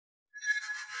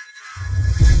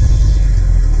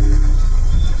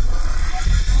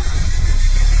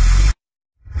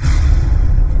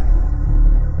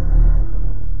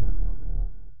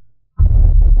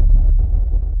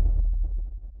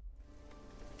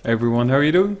Hey everyone, how are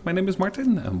you doing? My name is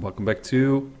Martin and welcome back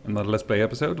to another Let's Play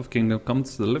episode of Kingdom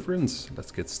Comes Deliverance.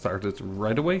 Let's get started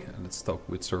right away and let's talk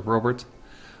with Sir Robert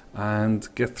and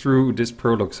get through this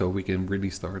prologue so we can really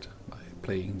start by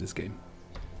playing this game.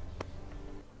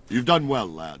 You've done well,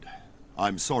 lad.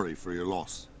 I'm sorry for your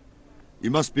loss.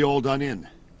 You must be all done in.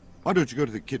 Why don't you go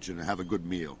to the kitchen and have a good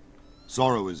meal?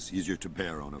 Sorrow is easier to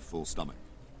bear on a full stomach.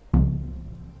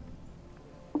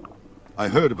 I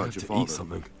heard about your father. Eat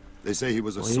something. They say he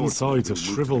was a My swordsman insides are who moved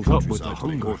to shriveled the up with the countryside to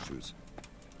make hunger. horseshoes.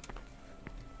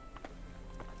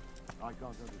 I can't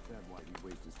understand why he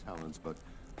wasted his talents, but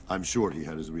I'm sure he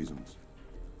had his reasons.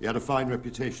 He had a fine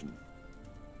reputation.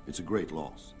 It's a great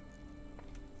loss.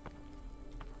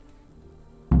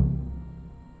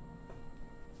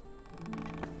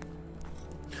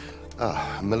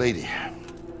 Ah, milady.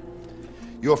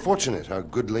 You are fortunate our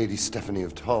good lady Stephanie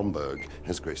of Talmberg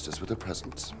has graced us with her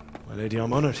presence. My lady,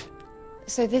 I'm honored.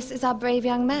 So this is our brave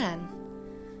young man.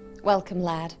 Welcome,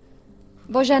 lad.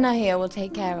 Bojena here will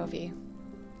take care of you.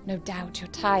 No doubt you're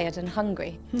tired and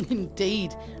hungry.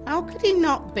 Indeed. How could he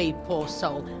not be, poor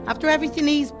soul? After everything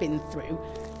he's been through,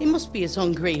 he must be as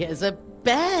hungry as a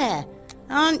bear,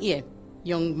 aren't you,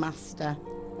 young master?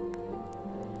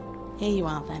 Here you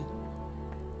are, then.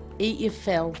 Eat your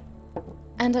fill.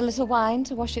 And a little wine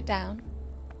to wash it down.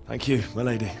 Thank you, my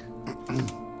lady.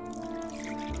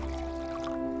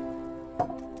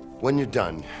 When you're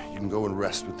done, you can go and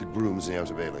rest with the grooms in the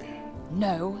Outer Bailey.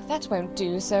 No, that won't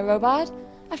do, Sir Robard.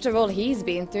 After all he's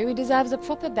been through, he deserves a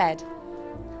proper bed.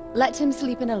 Let him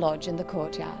sleep in a lodge in the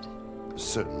courtyard.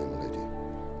 Certainly, milady.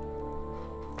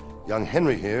 Young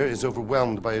Henry here is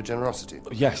overwhelmed by your generosity.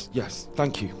 Yes,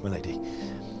 thank you, my lady.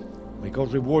 May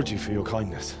God reward you for your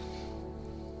kindness.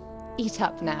 Eat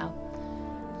up now.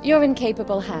 You're in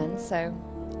capable hands, so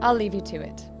I'll leave you to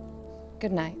it.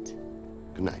 Good night.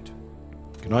 Good night.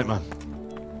 Good night, man.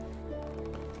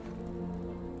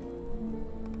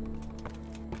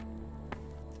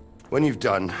 When you've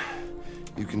done,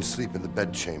 you can sleep in the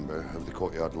bedchamber of the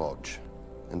courtyard lodge.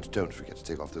 And don't forget to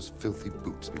take off those filthy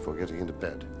boots before getting into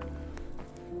bed.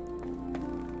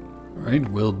 Alright,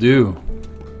 will do.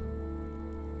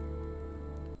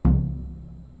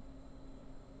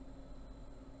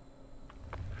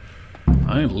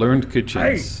 I learned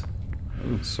kitchens.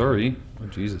 Oh, sorry. Oh,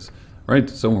 Jesus. Right,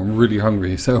 so I'm really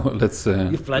hungry, so let's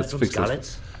You fled let's from fix Skalitz?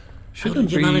 this. How Shouldn't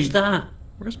did you manage be... that?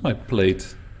 Where's my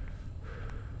plate?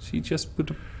 She just put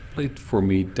a plate for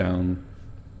me down.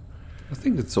 I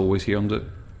think it's always here on the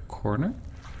corner.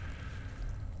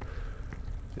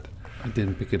 I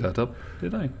didn't pick it up,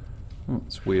 did I? Oh,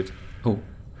 it's weird. Oh,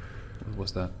 what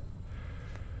was that?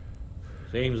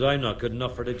 Seems I'm not good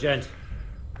enough for the gent.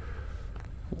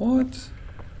 What?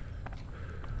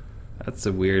 That's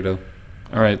a weirdo.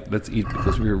 Alright, let's eat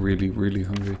because we're really, really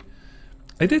hungry.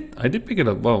 I did pick it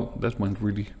up. Wow, that went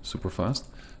really super fast.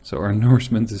 So our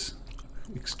nourishment is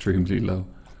extremely low.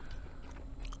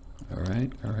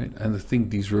 Alright. And I think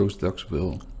these roast ducks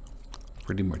will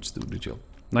pretty much do the job.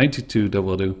 92, that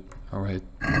will do. Alright.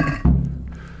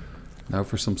 Now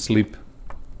for some sleep.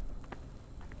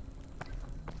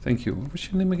 Thank you. What's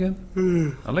your name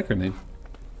again? I like her name.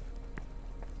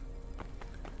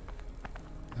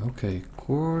 Okay,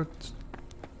 court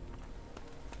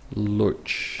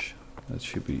lodge. That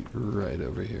should be right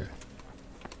over here.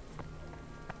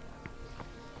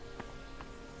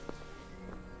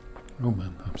 Oh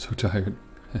man, I'm so tired.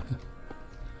 There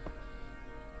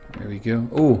we go.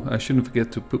 Oh, I shouldn't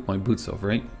forget to put my boots off,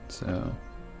 right? So,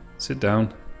 sit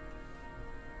down.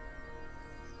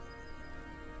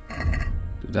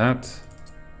 Do that.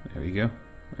 There we go.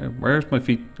 Where's my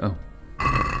feet? Oh.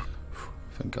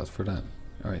 Thank God for that.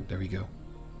 Alright, there we go.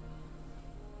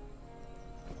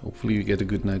 Hopefully you get a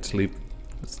good night's sleep.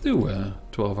 Let's do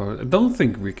 12 hours. I don't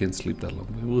think we can sleep that long,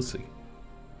 but we'll see.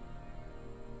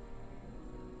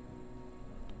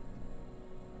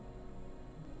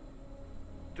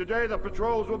 Today the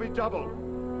patrols will be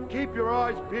doubled. Keep your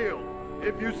eyes peeled.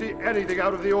 If you see anything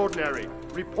out of the ordinary,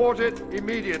 report it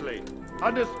immediately.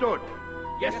 Understood?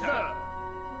 Yes, sir.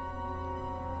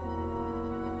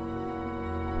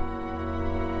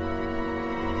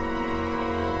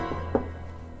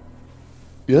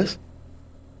 Yes?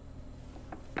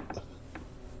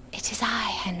 It is I,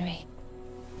 Henry.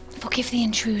 Forgive the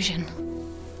intrusion.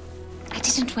 I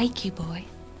didn't wake you, boy,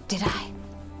 did I?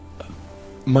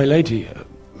 My lady,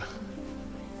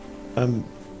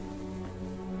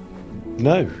 no,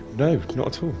 not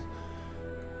at all.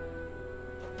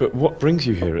 But what brings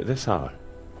you here at this hour?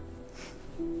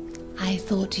 I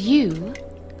thought you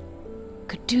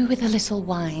could do with a little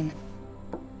wine.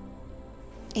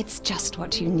 It's just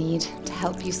what you need to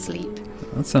help you sleep.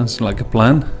 That sounds like a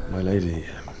plan. My lady,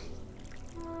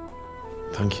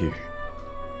 thank you.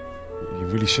 You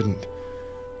really shouldn't.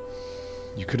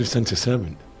 You could have sent a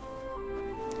servant.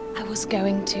 I was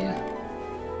going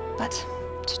to. But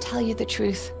to tell you the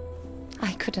truth,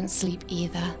 I couldn't sleep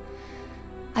either.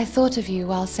 I thought of you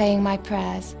while saying my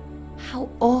prayers. How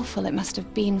awful it must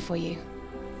have been for you.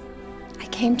 I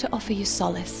came to offer you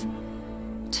solace.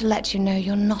 To let you know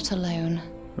you're not alone.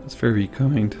 That's very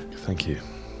kind. Thank you.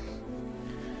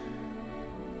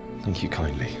 Thank you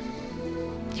kindly.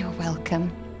 You're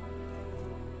welcome.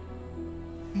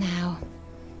 Now,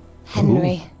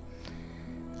 Henry,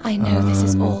 I know this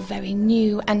is all very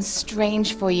new and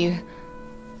strange for you.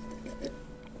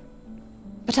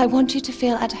 But I want you to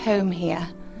feel at home here.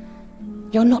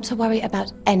 You're not to worry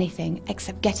about anything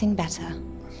except getting better.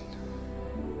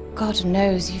 God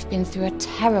knows you've been through a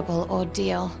terrible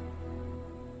ordeal.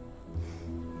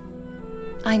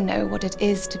 I know what it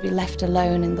is to be left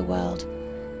alone in the world,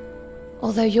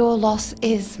 although your loss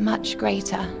is much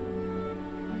greater.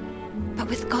 But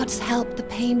with God's help, the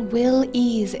pain will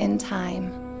ease in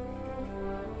time.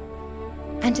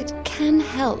 And it can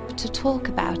help to talk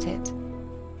about it,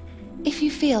 if you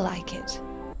feel like it.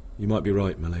 You might be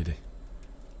right, my lady.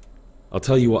 I'll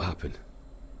tell you what happened.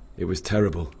 It was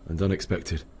terrible and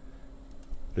unexpected.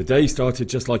 The day started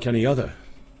just like any other.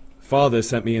 Father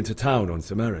sent me into town on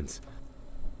some errands.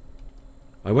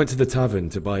 I went to the tavern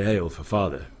to buy ale for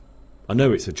Father. I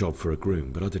know it's a job for a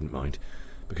groom, but I didn't mind,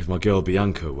 because my girl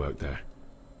Bianca worked there.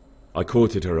 I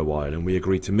courted her a while and we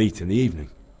agreed to meet in the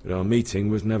evening, but our meeting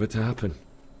was never to happen.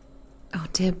 Oh,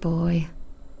 dear boy.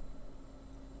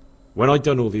 When I'd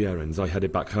done all the errands, I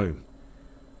headed back home.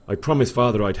 I promised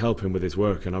Father I'd help him with his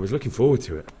work, and I was looking forward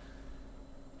to it.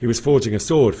 He was forging a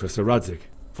sword for Sir Radzig.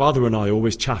 Father and I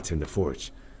always chat in the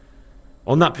forge.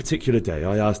 On that particular day,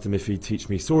 I asked him if he'd teach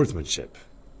me swordsmanship.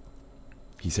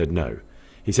 He said no.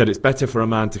 He said it's better for a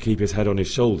man to keep his head on his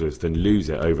shoulders than lose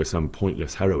it over some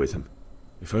pointless heroism.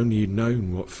 If only you'd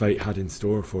known what fate had in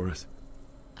store for us.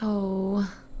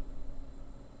 Oh.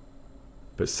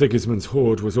 But Sigismund's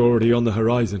horde was already on the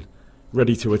horizon,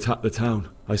 ready to attack the town.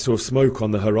 I saw smoke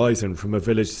on the horizon from a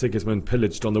village Sigismund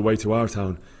pillaged on the way to our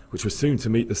town, which was soon to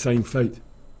meet the same fate.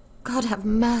 God have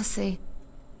mercy.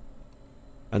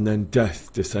 And then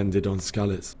death descended on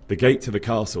Skalitz. The gate to the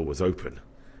castle was open.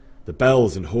 The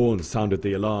bells and horns sounded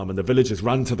the alarm, and the villagers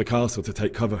ran to the castle to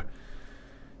take cover.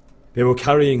 They were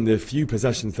carrying the few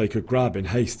possessions they could grab in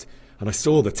haste, and I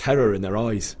saw the terror in their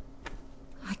eyes.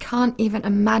 I can't even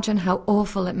imagine how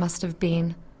awful it must have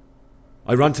been.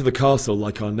 I ran to the castle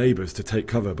like our neighbours to take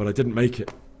cover, but I didn't make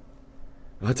it.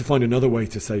 I had to find another way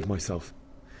to save myself.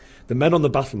 The men on the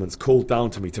battlements called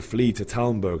down to me to flee to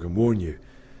Talmberg and warn you.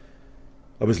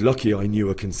 I was lucky I knew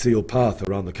a concealed path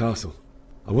around the castle.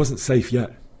 I wasn't safe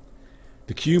yet.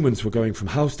 The Cumans were going from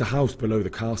house to house below the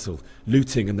castle,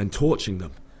 looting and then torching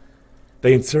them.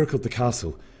 They encircled the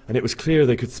castle, and it was clear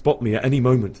they could spot me at any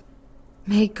moment.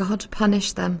 May God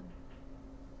punish them.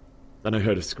 Then I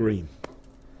heard a scream.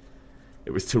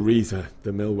 It was Teresa,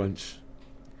 the mill wench.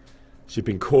 She'd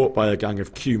been caught by a gang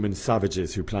of Cuman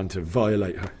savages who planned to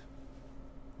violate her.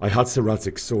 I had Sir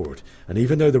Radzig's sword, and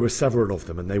even though there were several of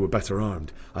them and they were better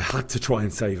armed, I had to try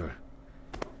and save her.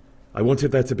 I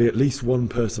wanted there to be at least one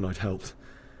person I'd helped.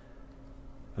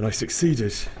 And I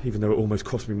succeeded, even though it almost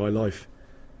cost me my life.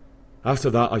 After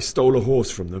that, I stole a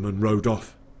horse from them and rode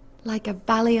off. Like a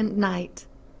valiant knight.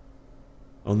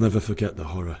 I'll never forget the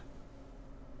horror.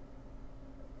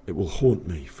 It will haunt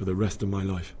me for the rest of my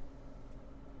life.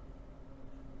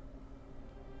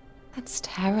 That's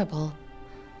terrible.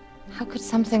 How could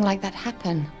something like that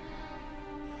happen?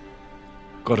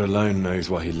 God alone knows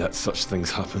why he lets such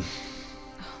things happen.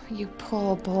 Oh, you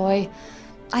poor boy.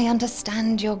 I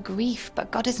understand your grief,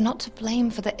 but God is not to blame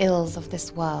for the ills of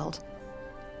this world.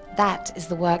 That is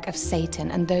the work of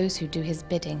Satan and those who do his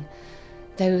bidding.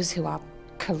 Those who are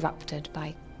corrupted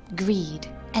by greed,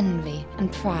 envy,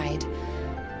 and pride.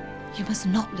 You must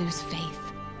not lose faith,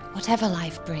 whatever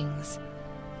life brings.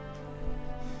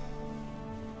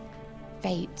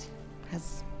 Fate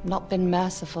has not been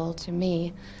merciful to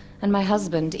me, and my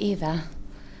husband either.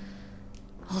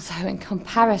 Although in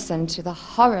comparison to the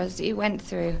horrors you went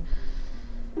through.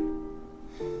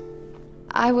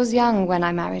 I was young when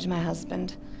I married my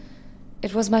husband.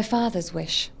 It was my father's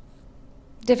wish.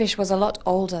 Divish was a lot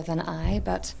older than I,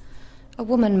 but a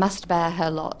woman must bear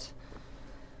her lot.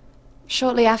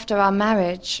 Shortly after our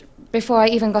marriage, before I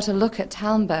even got a look at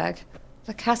Talmberg,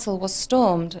 the castle was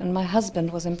stormed and my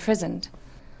husband was imprisoned.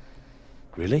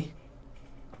 Really?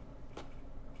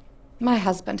 My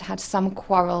husband had some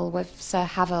quarrel with Sir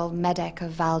Havel Medek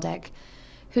of Valdek,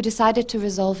 who decided to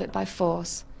resolve it by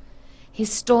force. He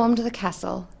stormed the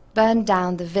castle, burned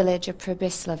down the village of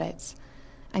Probislavitz,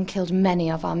 and killed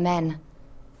many of our men,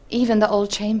 even the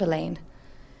old chamberlain.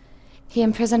 He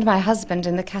imprisoned my husband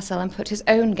in the castle and put his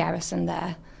own garrison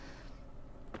there.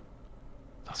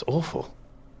 That's awful.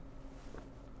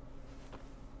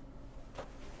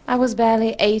 I was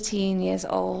barely 18 years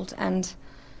old, and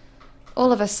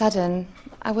all of a sudden,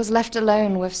 I was left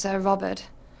alone with Sir Robert.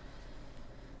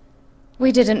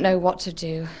 We didn't know what to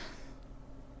do.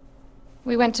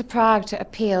 We went to Prague to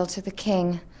appeal to the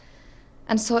king,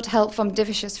 and sought help from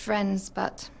Divish's friends,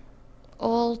 but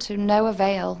all to no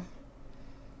avail.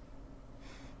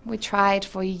 We tried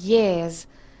for years,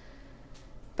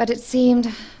 but it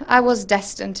seemed I was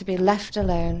destined to be left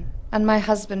alone, and my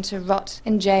husband to rot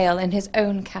in jail in his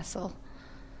own castle.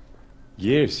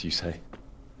 Years, you say?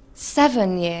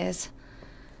 7 years.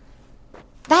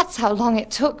 That's how long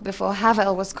it took before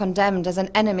Havel was condemned as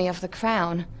an enemy of the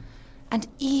crown. And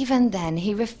even then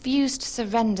he refused to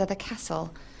surrender the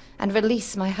castle and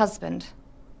release my husband.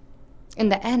 In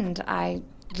the end, I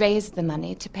raised the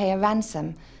money to pay a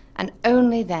ransom, and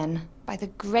only then, by the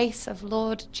grace of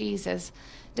Lord Jesus,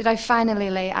 did I finally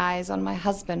lay eyes on my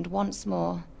husband once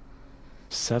more.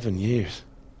 7 years?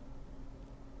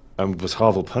 And was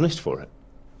Havel punished for it?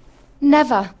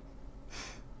 Never.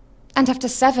 And after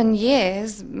 7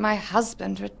 years, my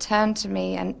husband returned to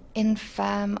me an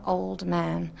infirm old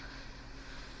man.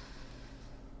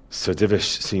 Sir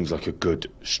Divish seems like a good,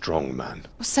 strong man.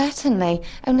 Certainly,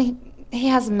 only he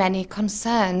has many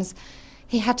concerns.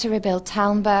 He had to rebuild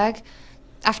Talmberg.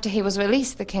 After he was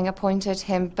released, the king appointed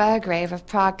him Burgrave of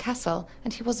Prague Castle,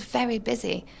 and he was very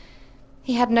busy.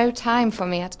 He had no time for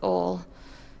me at all.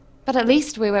 But at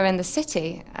least we were in the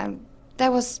city, and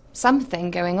there was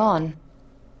something going on.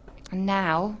 And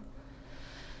now,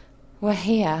 we're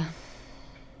here.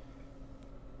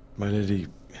 My lady,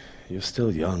 you're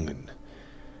still young and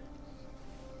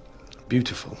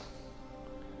beautiful.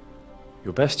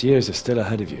 Your best years are still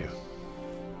ahead of you.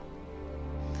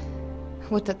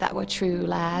 Would that that were true,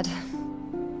 lad.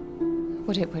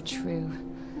 Would it were true.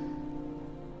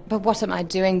 But what am I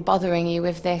doing bothering you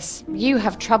with this? You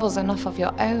have troubles enough of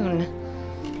your own.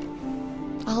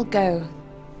 I'll go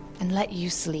and let you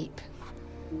sleep.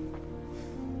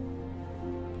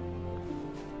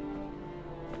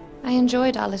 I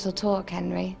enjoyed our little talk,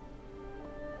 Henry.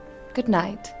 Good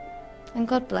night, and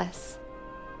God bless.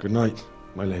 Good night,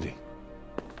 my lady.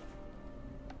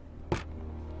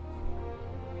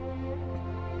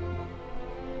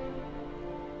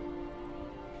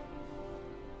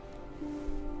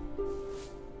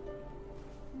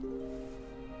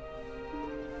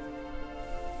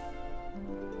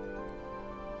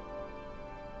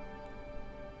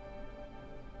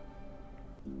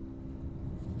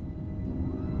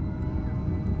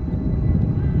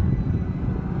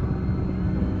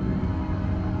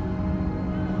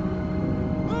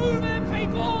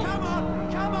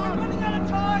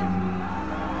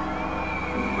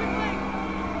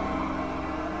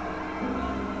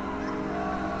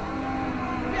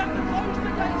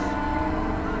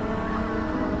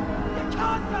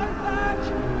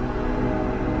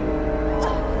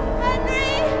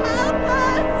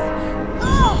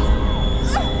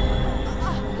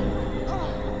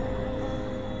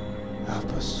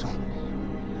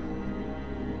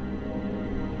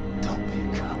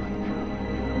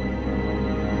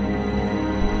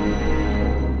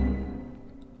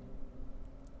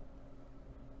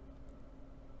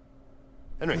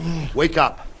 Henry, wake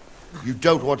up. You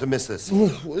don't want to miss this.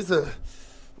 What is it?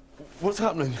 What's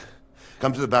happening?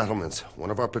 Come to the battlements. One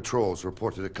of our patrols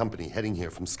reported a company heading here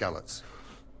from Skalitz.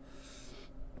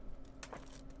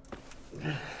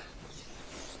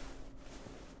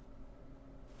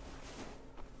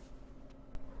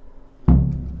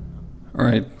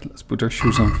 Alright, let's put our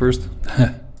shoes on first.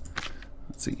 Let's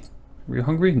see. Are you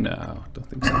hungry? No, don't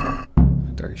think so.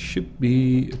 There should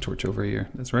be a torch over here.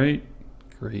 That's right.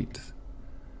 Great.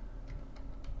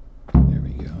 There we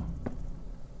go.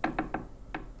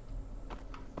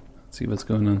 Let's see what's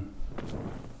going on.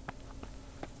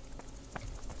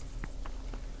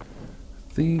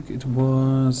 I think it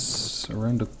was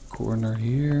around the corner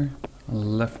here.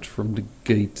 Left from the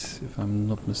gate, if I'm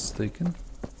not mistaken.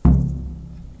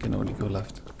 Can only go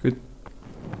left. Good.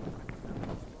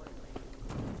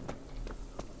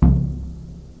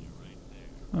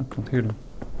 Oh, I can't hear them.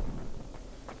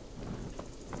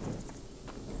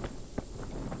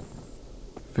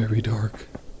 Very dark.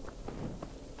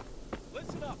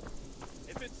 Listen up.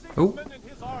 If it's Oh. Sigismund and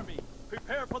his army,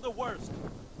 prepare for the worst.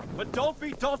 But don't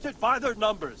be daunted by their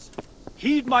numbers.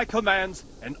 Heed my commands,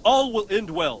 and all will end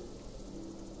well.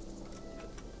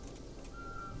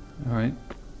 All right.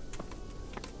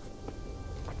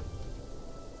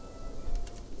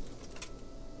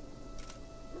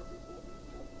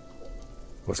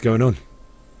 What's going on?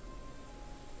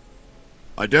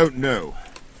 I don't know.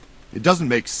 It doesn't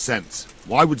make sense.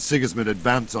 Why would Sigismund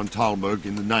advance on Talmberg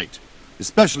in the night?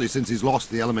 Especially since he's lost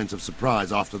the element of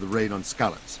surprise after the raid on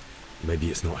Skalitz.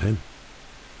 Maybe it's not him.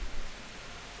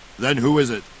 Then who is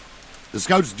it? The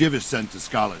scouts Divish sent to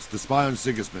Skalitz to spy on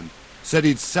Sigismund said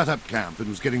he'd set up camp and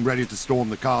was getting ready to storm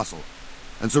the castle.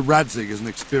 And so Radzig is an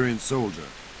experienced soldier.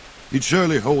 He'd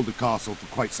surely hold the castle for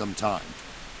quite some time.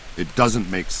 It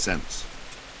doesn't make sense.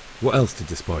 What else did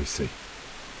the spies see?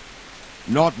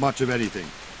 Not much of anything.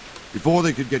 Before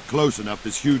they could get close enough,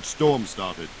 this huge storm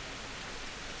started.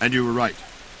 And you were right.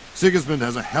 Sigismund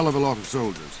has a hell of a lot of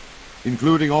soldiers,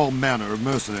 including all manner of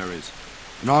mercenaries.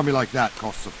 An army like that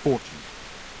costs a fortune.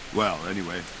 Well,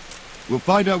 anyway, we'll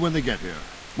find out when they get here,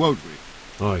 won't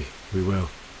we? Aye, we will.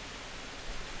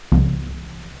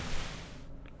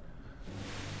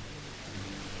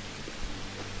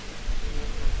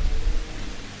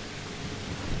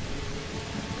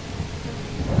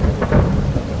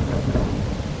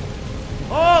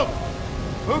 Halt!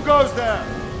 Who goes there?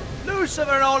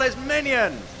 Lucifer and all his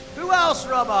minions. Who else,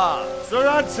 Robert? Sir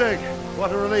Radzig.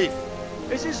 What a relief.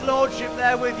 Is his lordship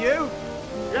there with you?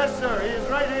 Yes, sir. He is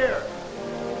right here.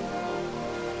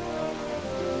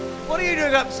 What are you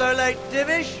doing up so late,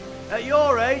 Divish? At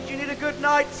your age, you need a good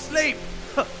night's sleep.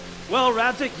 Well,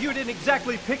 Radzig, you didn't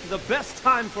exactly pick the best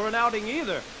time for an outing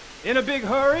either. In a big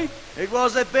hurry? It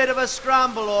was a bit of a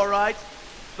scramble, all right.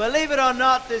 Believe it or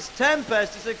not, this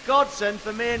tempest is a godsend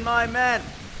for me and my men.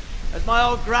 As my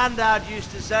old granddad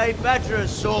used to say, better a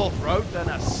sore throat than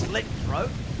a slit throat.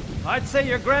 I'd say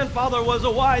your grandfather was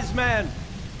a wise man.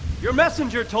 Your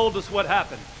messenger told us what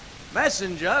happened.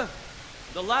 Messenger?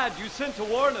 The lad you sent to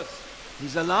warn us.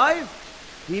 He's alive?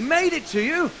 He made it to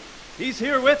you? He's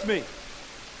here with me.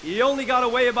 He only got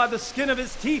away by the skin of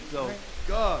his teeth, though. Thank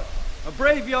God. A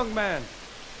brave young man.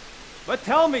 But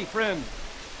tell me, friend,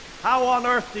 how on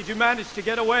earth did you manage to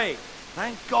get away?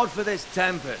 Thank God for this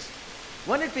tempest.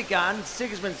 When it began,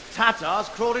 Sigismund's Tatars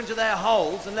crawled into their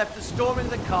holes and left us storming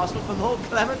the castle for more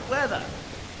clement weather.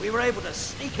 We were able to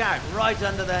sneak out right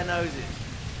under their noses.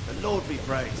 The Lord be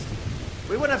praised.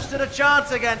 We wouldn't have stood a chance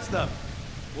against them.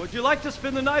 Would you like to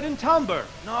spend the night in Talmberg?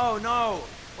 No, no.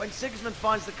 When Sigismund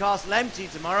finds the castle empty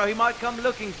tomorrow, he might come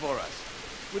looking for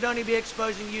us. We'd only be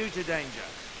exposing you to danger.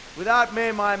 Without me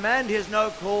and my men, he has no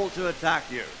call to attack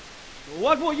you.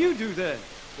 What will you do then?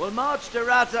 We'll march to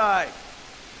Ratai.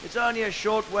 It's only a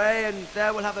short way, and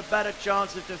there we'll have a better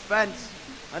chance of defense,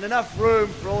 and enough room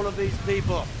for all of these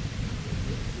people.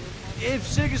 If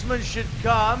Sigismund should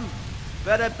come,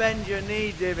 better bend your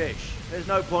knee, Divish. There's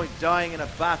no point dying in a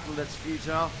battle that's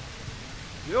futile.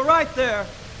 You're right there.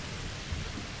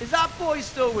 Is that boy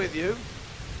still with you?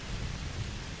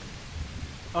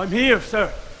 I'm here,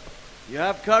 sir. You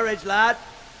have courage, lad.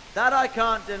 That I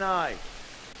can't deny.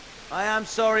 I am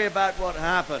sorry about what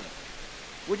happened.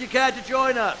 Would you care to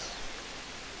join us?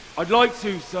 I'd like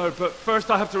to, sir, but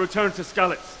first I have to return to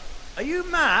Skalitz. Are you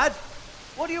mad?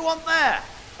 What do you want there?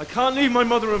 I can't leave my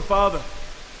mother and father.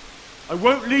 I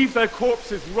won't leave their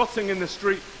corpses rotting in the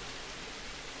street.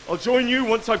 I'll join you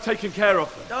once I've taken care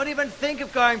of them. Don't even think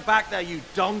of going back there, you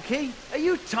donkey. Are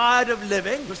you tired of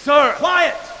living? But sir...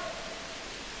 Quiet!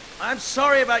 I'm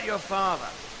sorry about your father,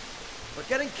 but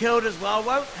getting killed as well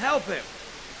won't help him.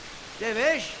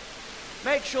 Divish,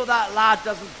 make sure that lad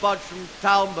doesn't budge from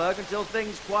Talmberg until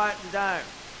things quieten down.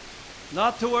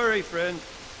 Not to worry, friend.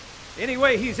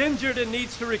 Anyway, he's injured and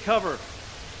needs to recover.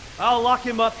 I'll lock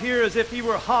him up here as if he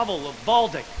were Havel of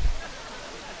Baldic.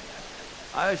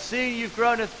 I've seen you've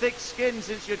grown a thick skin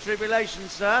since your tribulation,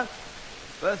 sir.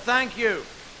 But thank you.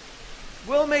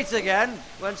 We'll meet again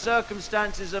when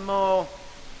circumstances are more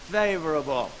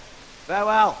favorable.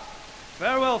 Farewell.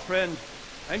 Farewell, friend,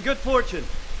 and good fortune.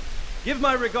 Give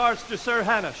my regards to Sir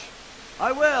Hanush.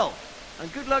 I will,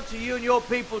 and good luck to you and your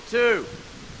people too.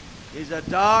 These are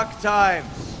dark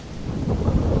times.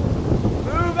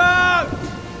 Move out!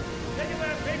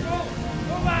 Anywhere, people!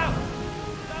 Move out!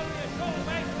 It's only a short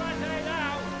way to Ratai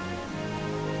now!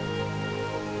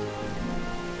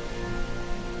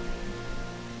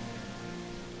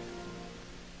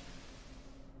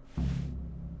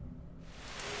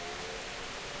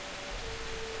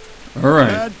 All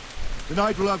right. Dad,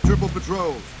 tonight we'll have triple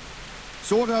patrols.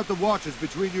 Sort out the watches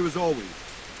between you as always.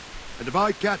 And if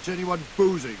I catch anyone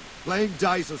boozing, playing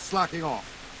dice or slacking off,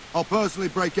 I'll personally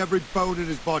break every bone in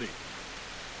his body.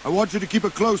 I want you to keep a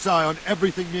close eye on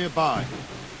everything nearby.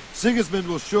 Sigismund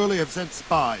will surely have sent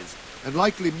spies, and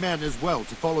likely men as well,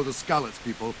 to follow the Skalitz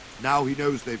people, now he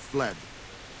knows they've fled.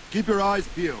 Keep your eyes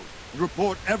peeled, and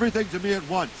report everything to me at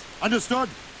once. Understood?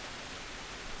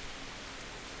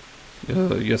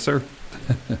 Yes, sir.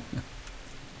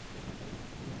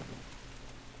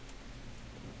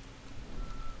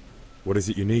 What is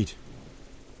it you need?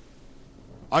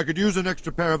 I could use an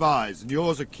extra pair of eyes, and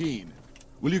yours are keen.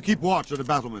 Will you keep watch on the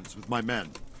battlements with my men?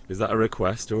 Is that a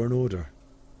request or an order?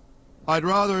 I'd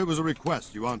rather it was a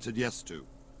request you answered yes to.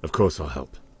 Of course I'll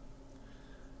help.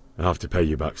 I'll have to pay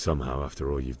you back somehow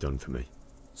after all you've done for me.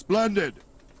 Splendid!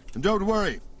 And don't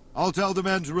worry, I'll tell the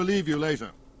men to relieve you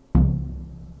later.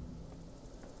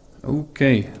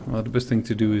 Okay, well the best thing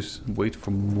to do is wait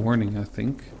for morning, I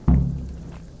think.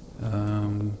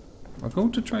 We're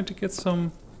going to try to get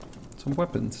some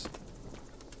weapons.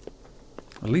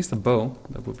 At least a bow,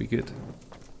 that would be good.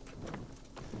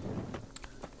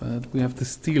 But we have to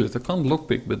steal it. I can't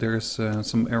lockpick, but there's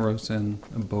some arrows and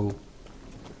a bow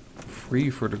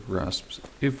free for the grasps,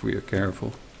 if we are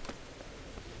careful.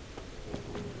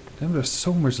 Damn, there's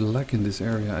so much lag in this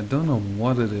area. I don't know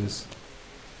what it is.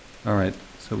 Alright,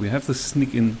 so we have to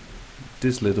sneak in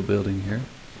this little building here.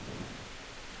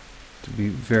 To be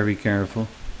very careful.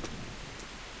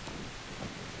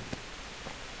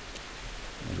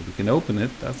 Maybe we can open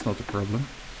it, that's not a problem.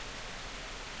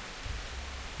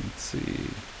 Let's see.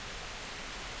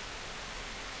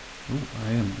 Oh,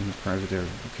 I am in a private area.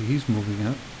 Okay, he's moving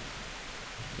out.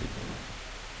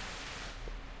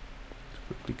 Let's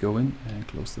quickly go in and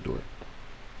close the door.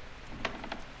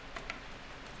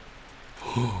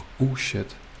 Oh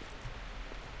shit.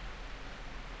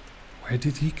 Where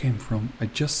did he came from? I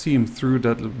just see him through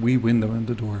that wee window in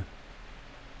the door.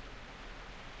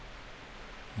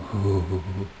 Oh.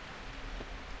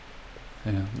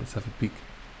 Yeah, let's have a peek.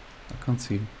 I can't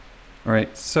see him.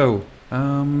 Alright, so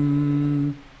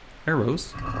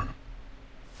arrows.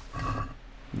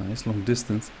 Nice long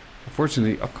distance.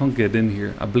 Unfortunately I can't get in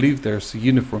here. I believe there's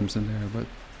uniforms in there, but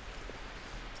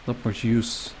it's not much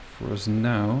use for us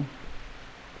now.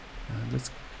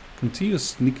 Let's continue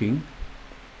sneaking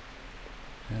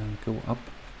and go up.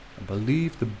 I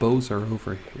believe the bows are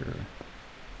over here.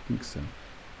 I think so.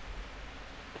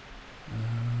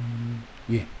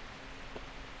 Yeah.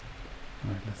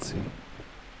 Alright, let's see.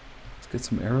 Let's get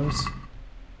some arrows.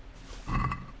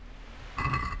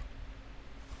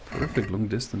 Perfect long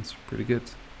distance, pretty good.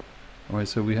 Alright,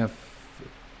 so we have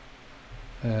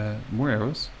more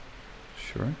arrows.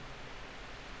 Sure.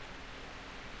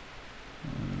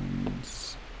 And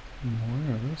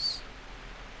more arrows.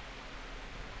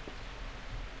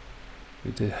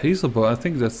 With the hazel bow, I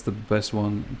think that's the best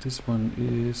one. This one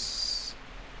is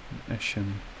an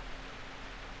ashen.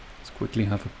 Let's quickly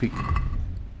have a peek.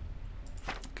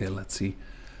 Okay, let's see.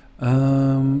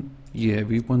 Yeah,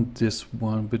 we want this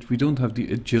one, but we don't have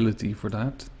the agility for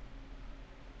that.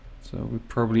 So we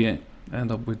probably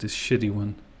end up with this shitty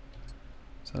one.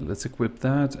 So let's equip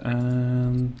that,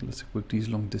 and let's equip these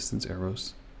long distance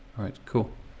arrows. Alright,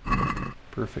 cool.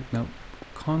 Perfect. Now,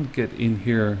 can't get in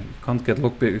here. You can't get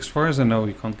lockpicks. As far as I know,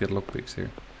 you can't get lockpicks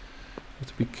here. You have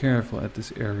to be careful at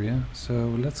this area. So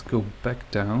let's go back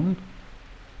down.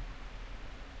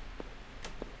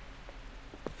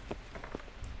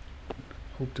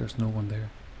 Hope there's no one there.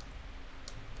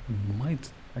 I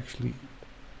might actually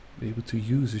be able to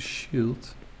use a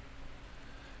shield.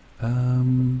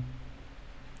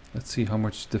 Let's see how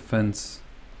much defense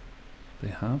they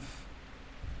have.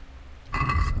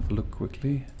 Let's have a look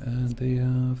quickly. And they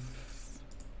have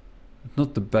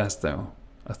not the best though.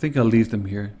 I think I'll leave them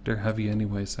here. They're heavy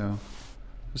anyway, so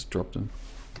just drop them.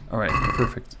 Alright,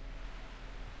 perfect.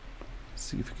 Let's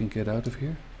see if we can get out of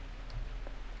here.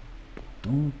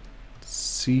 Don't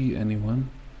see anyone.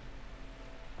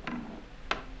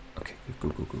 Okay, go.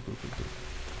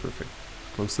 Perfect.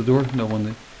 Close the door, no one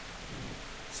there.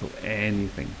 So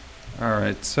anything.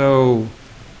 Alright, so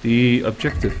the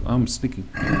objective. I'm sneaking.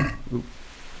 Ooh.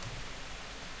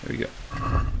 There we go.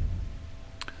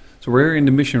 So we're in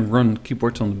the mission run. Keep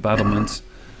watch on the battlements.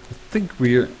 I think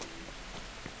we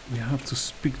have to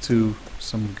speak to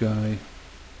some guy.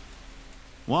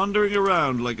 Wandering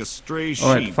around like a stray sheep.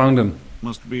 Alright, found him.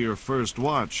 Must be your first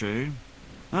watch, eh?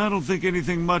 I don't think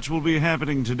anything much will be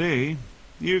happening today.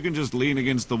 You can just lean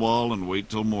against the wall and wait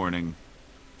till morning.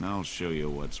 I'll show you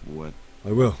what's what.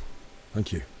 I will.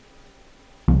 Thank you.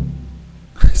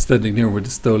 Standing here with a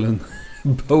stolen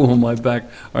bow on my back.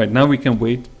 Alright, now we can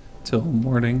wait till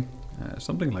morning.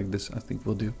 Something like this I think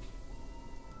will do.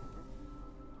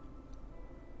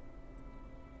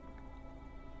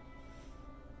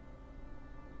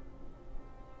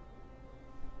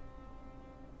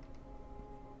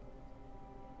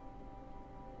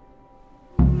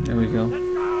 we go.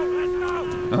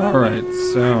 Alright,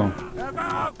 so...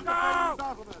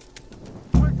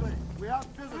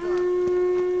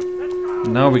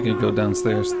 Now we can go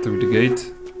downstairs through the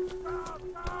gate.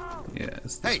 Yeah,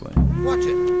 it's this way. Watch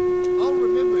it. I'll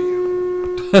remember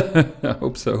you. I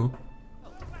hope so.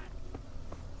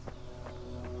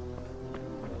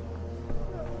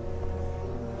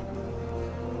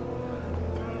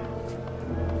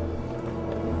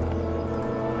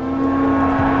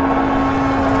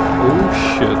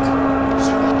 Oh shit.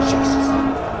 Jesus.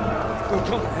 We're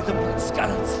going to hit them with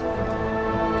skeletons.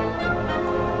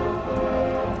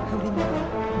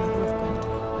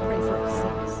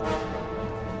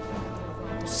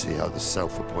 See how the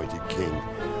self-appointed king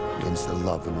wins the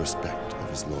love and respect of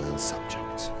his loyal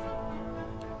subjects.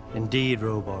 Indeed,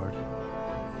 Robard.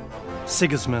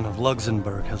 Sigismund of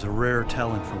Luxembourg has a rare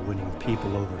talent for winning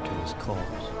people over to his cause.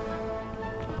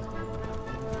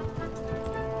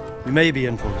 We may be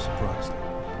in for a surprise, though.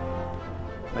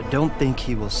 I don't think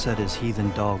he will set his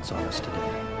heathen dogs on us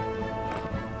today.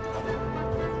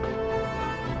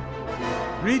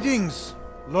 Greetings,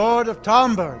 Lord of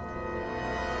Talmberg.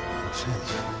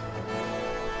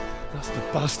 That's the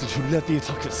bastard who led the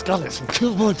attack at Scarlet and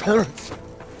killed my parents.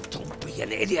 Don't be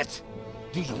an idiot.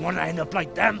 Do you want to end up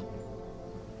like them?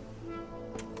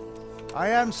 I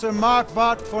am Sir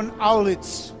Markwart von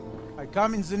Aulitz. I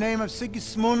come in the name of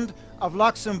Sigismund of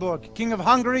Luxembourg, King of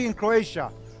Hungary and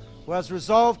Croatia, who has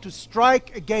resolved to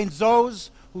strike against those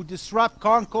who disrupt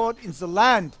concord in the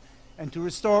land and to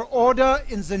restore order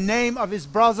in the name of his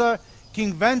brother,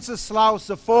 King Wenceslaus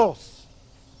IV.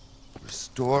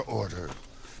 Restore order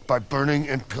by burning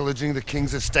and pillaging the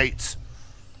king's estates.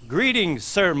 Greetings,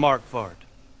 Sir Markwart.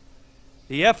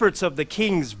 The efforts of the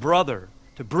king's brother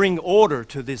to bring order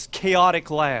to this chaotic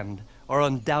land are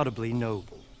undoubtedly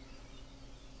noble.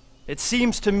 It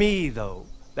seems to me, though,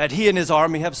 that he and his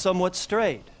army have somewhat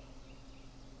strayed.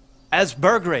 As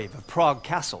Burgrave of Prague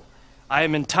Castle, I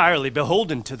am entirely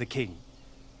beholden to the king,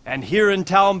 and here in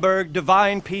Talmberg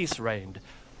divine peace reigned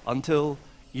until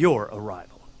your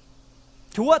arrival.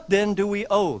 To what then do we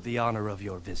owe the honor of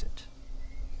your visit?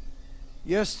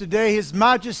 Yesterday, His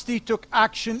Majesty took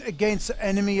action against the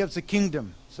enemy of the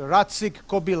kingdom, Sir Radzig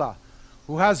Kobyla,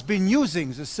 who has been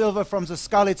using the silver from the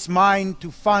Skalitz mine to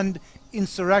fund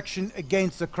insurrection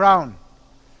against the crown.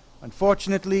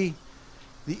 Unfortunately,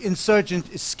 the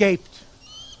insurgent escaped.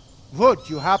 Would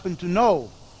you happen to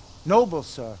know, noble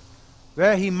sir,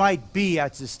 where he might be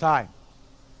at this time?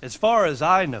 As far as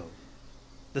I know,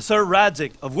 the Sir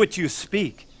Radzig of which you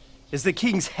speak is the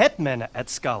king's hetman at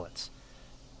Skalitz.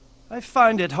 I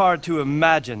find it hard to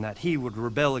imagine that he would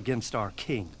rebel against our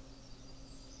king.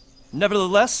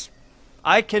 Nevertheless,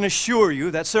 I can assure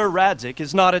you that Sir Radzig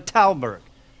is not at Talmberg.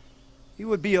 He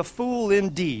would be a fool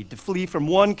indeed to flee from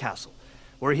one castle,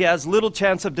 where he has little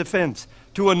chance of defense,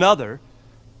 to another,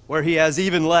 where he has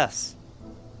even less.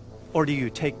 Or do you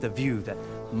take the view that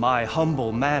my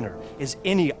humble manner is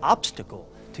any obstacle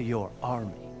to your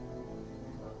army?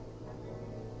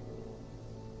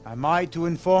 Am I to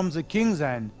inform the king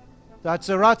then that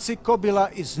Sir Radzig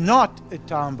Kobyla is not at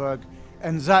Talmberg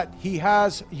and that he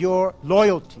has your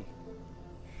loyalty?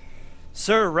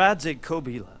 Sir Radzig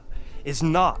Kobyla is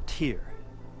not here,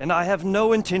 and I have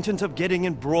no intentions of getting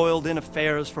embroiled in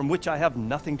affairs from which I have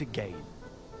nothing to gain.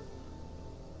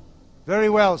 Very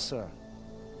well, sir.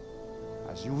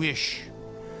 As you wish.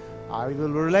 I will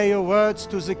relay your words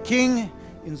to the king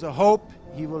in the hope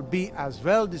he will be as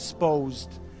well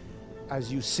disposed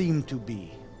as you seem to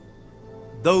be.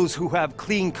 Those who have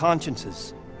clean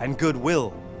consciences and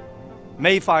goodwill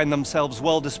may find themselves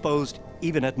well disposed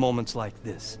even at moments like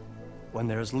this, when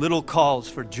there is little cause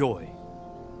for joy.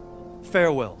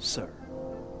 Farewell, sir.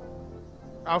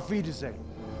 Auf Wiedersehen.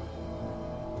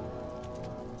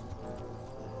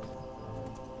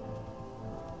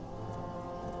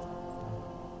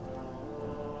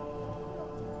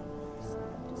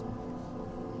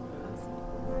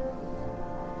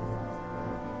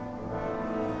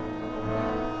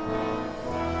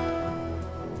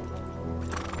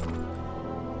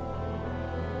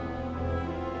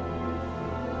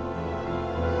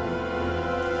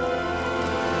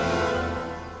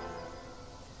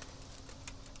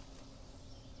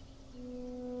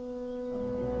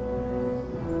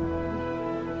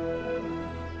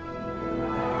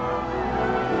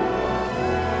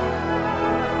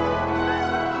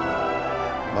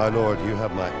 My lord, you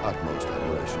have my utmost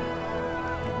admiration.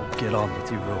 Get on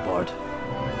with you, Robard.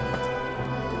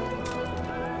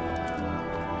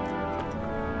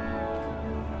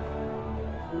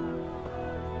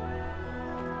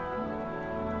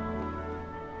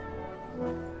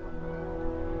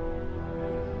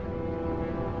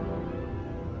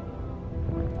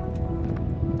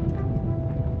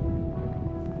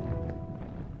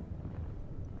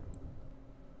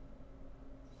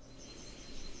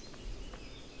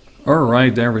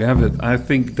 Alright, there we have it. I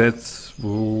think that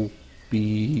will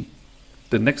be...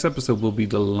 The next episode will be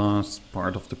the last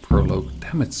part of the prologue.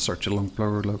 Damn, it's such a long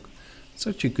prologue.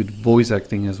 Such a good voice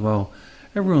acting as well.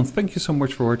 Everyone, thank you so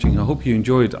much for watching. I hope you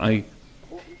enjoyed. I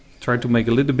tried to make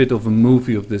a little bit of a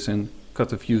movie of this and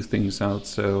cut a few things out,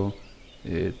 so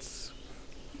it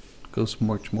goes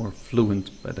much more fluent.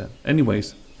 But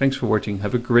anyways, thanks for watching.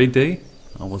 Have a great day.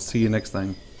 I will see you next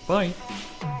time. Bye.